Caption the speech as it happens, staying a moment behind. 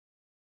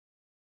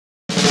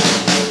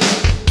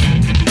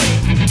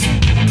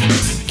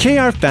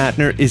KR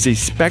Fatter is a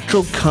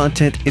spectral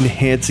content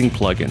enhancing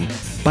plugin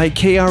by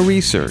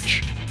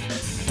KResearch.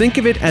 Think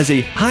of it as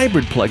a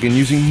hybrid plugin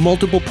using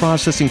multiple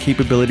processing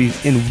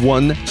capabilities in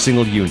one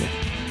single unit.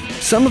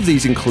 Some of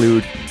these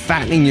include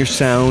fattening your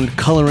sound,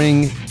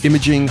 coloring,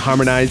 imaging,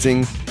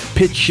 harmonizing,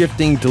 pitch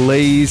shifting,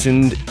 delays,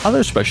 and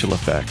other special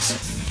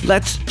effects.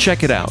 Let's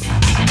check it out.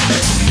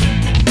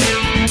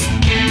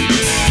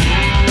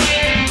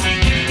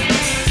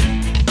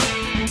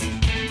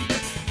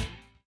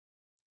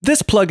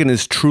 This plugin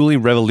is truly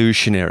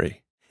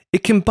revolutionary.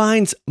 It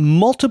combines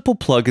multiple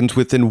plugins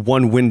within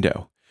one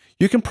window.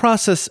 You can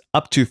process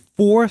up to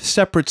 4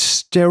 separate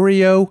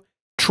stereo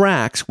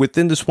tracks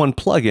within this one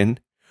plugin,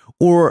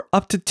 or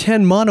up to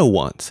 10 mono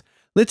ones.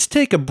 Let's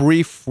take a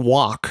brief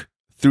walk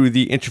through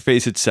the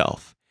interface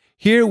itself.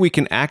 Here we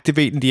can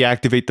activate and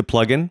deactivate the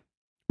plugin.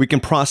 We can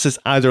process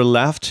either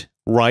left,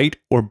 right,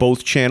 or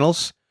both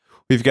channels.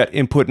 We've got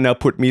input and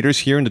output meters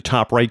here in the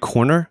top right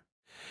corner.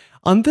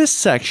 On this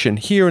section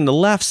here on the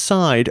left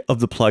side of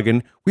the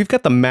plugin, we've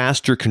got the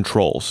master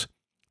controls.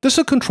 This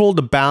will control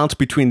the balance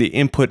between the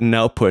input and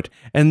output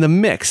and the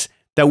mix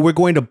that we're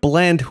going to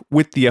blend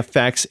with the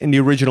effects in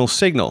the original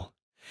signal.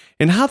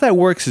 And how that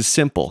works is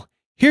simple.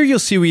 Here you'll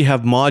see we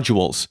have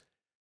modules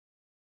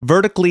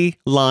vertically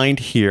lined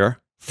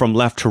here from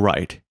left to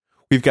right.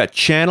 We've got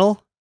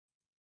channel,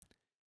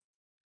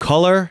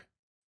 color,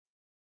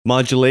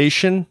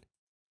 modulation,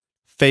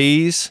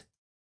 phase,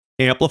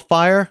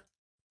 amplifier,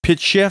 pitch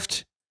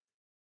shift,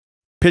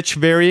 pitch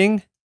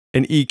varying,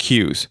 and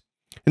EQs.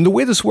 And the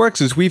way this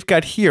works is we've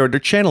got here the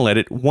channel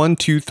edit 1,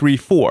 2, 3,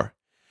 4.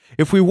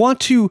 If we want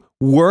to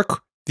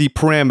work the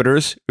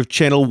parameters of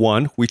channel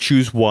 1, we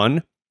choose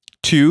 1,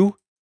 2,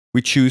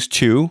 we choose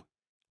 2,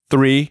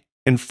 3,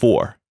 and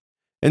 4,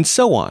 and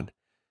so on.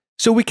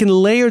 So we can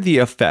layer the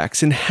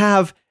effects and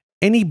have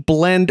any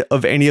blend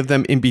of any of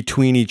them in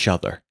between each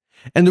other.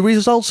 And the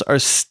results are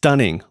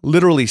stunning,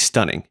 literally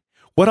stunning.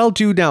 What I'll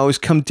do now is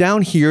come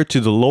down here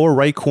to the lower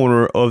right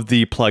corner of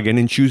the plugin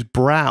and choose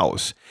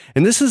Browse.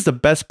 And this is the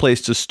best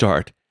place to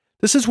start.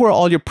 This is where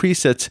all your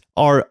presets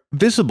are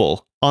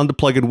visible on the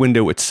plugin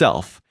window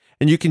itself,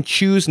 and you can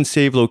choose and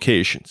save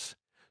locations.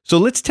 So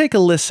let's take a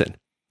listen.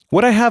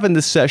 What I have in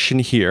this session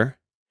here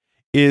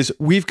is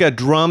we've got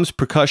drums,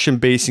 percussion,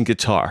 bass, and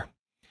guitar.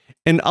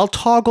 And I'll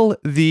toggle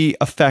the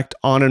effect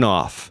on and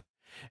off.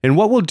 And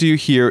what we'll do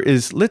here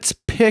is let's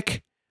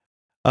pick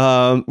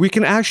we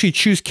can actually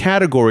choose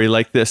category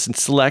like this and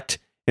select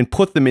and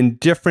put them in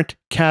different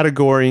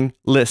category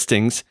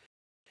listings.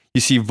 You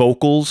see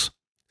vocals,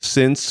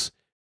 synths,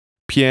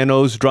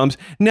 pianos, drums.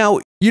 Now,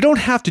 you don't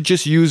have to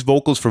just use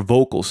vocals for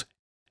vocals.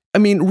 I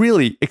mean,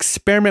 really,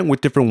 experiment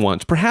with different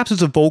ones. Perhaps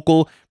it's a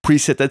vocal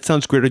preset that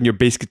sounds great on your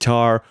bass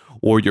guitar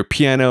or your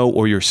piano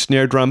or your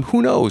snare drum.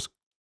 Who knows?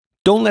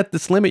 Don't let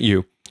this limit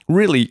you.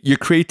 Really, your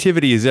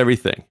creativity is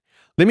everything.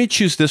 Let me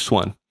choose this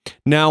one.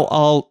 Now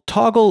I'll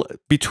toggle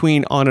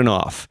between on and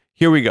off.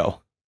 Here we go.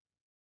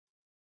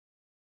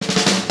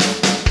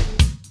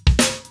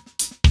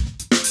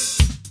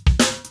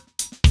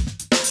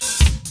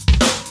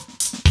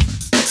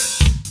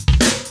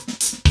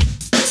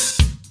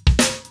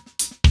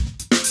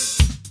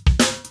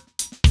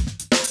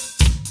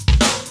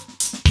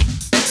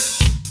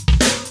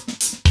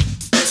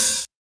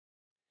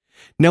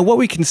 Now what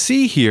we can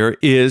see here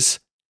is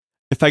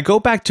if I go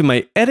back to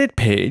my edit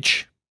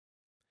page,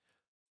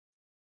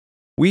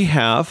 we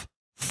have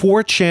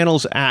 4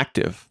 channels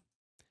active.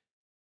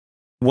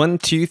 1,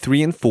 2,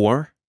 3, and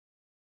 4.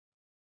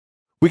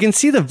 We can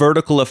see the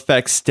vertical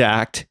effects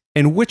stacked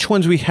and which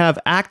ones we have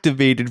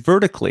activated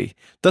vertically.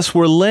 Thus,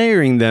 we're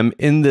layering them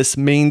in this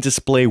main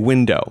display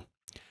window.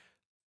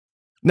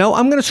 Now,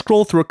 I'm going to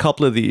scroll through a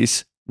couple of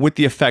these with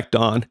the effect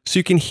on so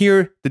you can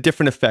hear the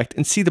different effect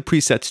and see the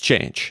presets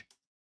change.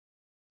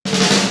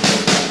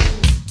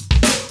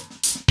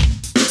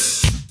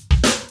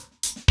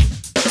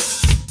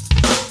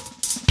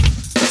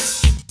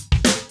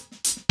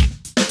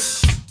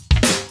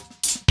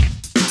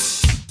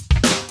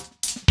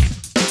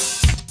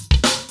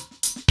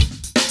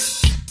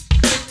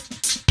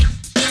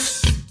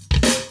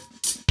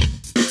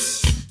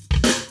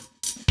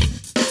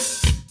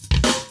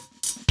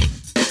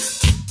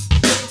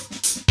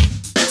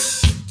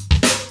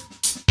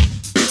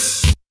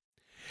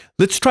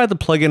 Let's try the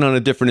plugin on a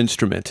different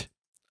instrument,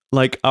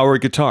 like our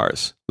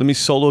guitars. Let me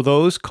solo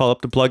those, call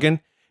up the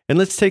plugin, and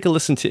let's take a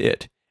listen to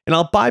it. And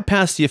I'll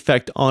bypass the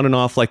effect on and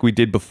off like we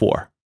did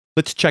before.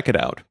 Let's check it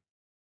out.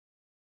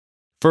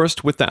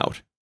 First,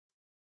 without.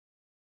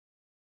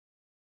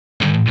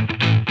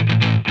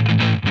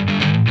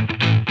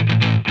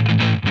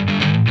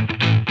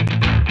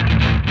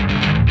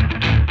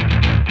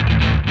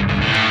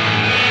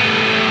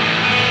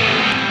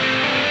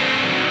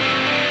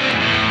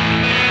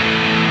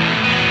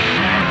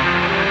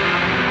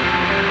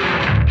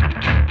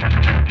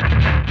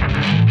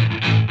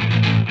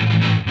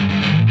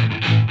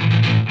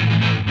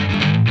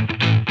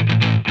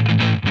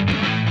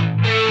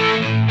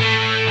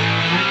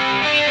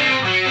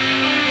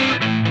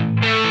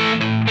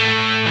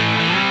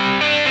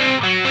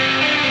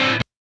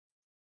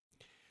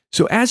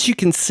 So as you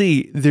can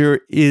see,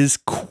 there is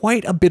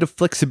quite a bit of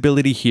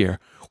flexibility here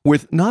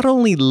with not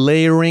only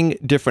layering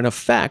different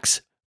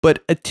effects,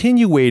 but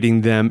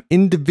attenuating them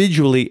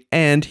individually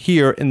and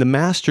here in the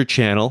master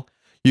channel,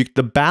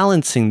 the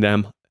balancing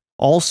them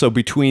also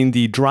between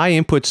the dry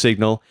input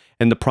signal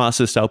and the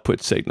processed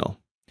output signal.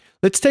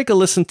 Let's take a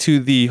listen to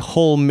the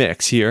whole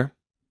mix here.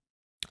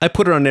 I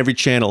put it on every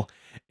channel,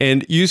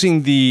 and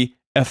using the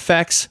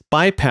effects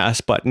bypass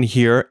button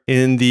here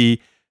in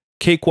the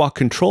cakewalk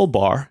control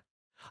bar,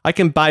 I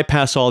can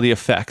bypass all the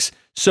effects.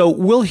 So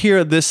we'll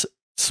hear this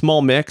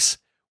small mix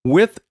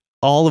with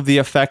all of the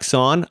effects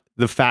on,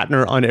 the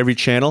fattener on every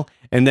channel,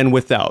 and then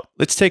without.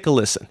 Let's take a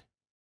listen.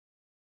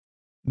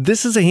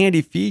 This is a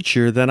handy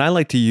feature that I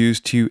like to use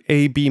to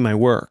A/B my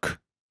work.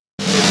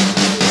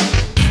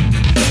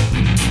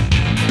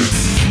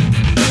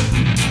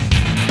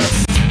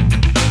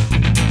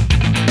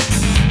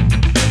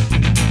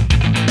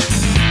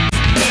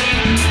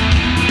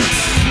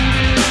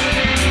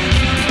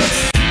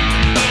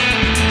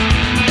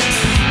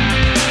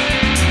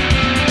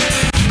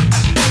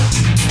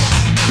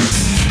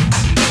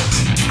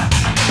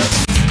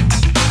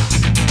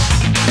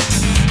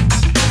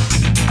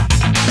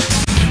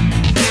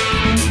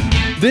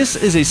 This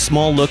is a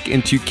small look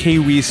into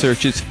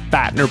KResearch's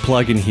Fattener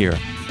plugin here.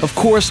 Of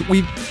course,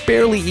 we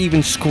barely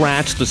even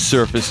scratched the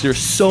surface. There's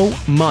so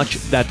much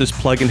that this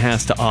plugin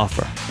has to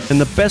offer. And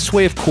the best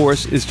way, of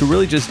course, is to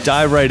really just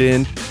dive right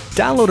in,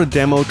 download a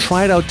demo,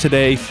 try it out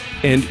today,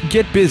 and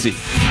get busy.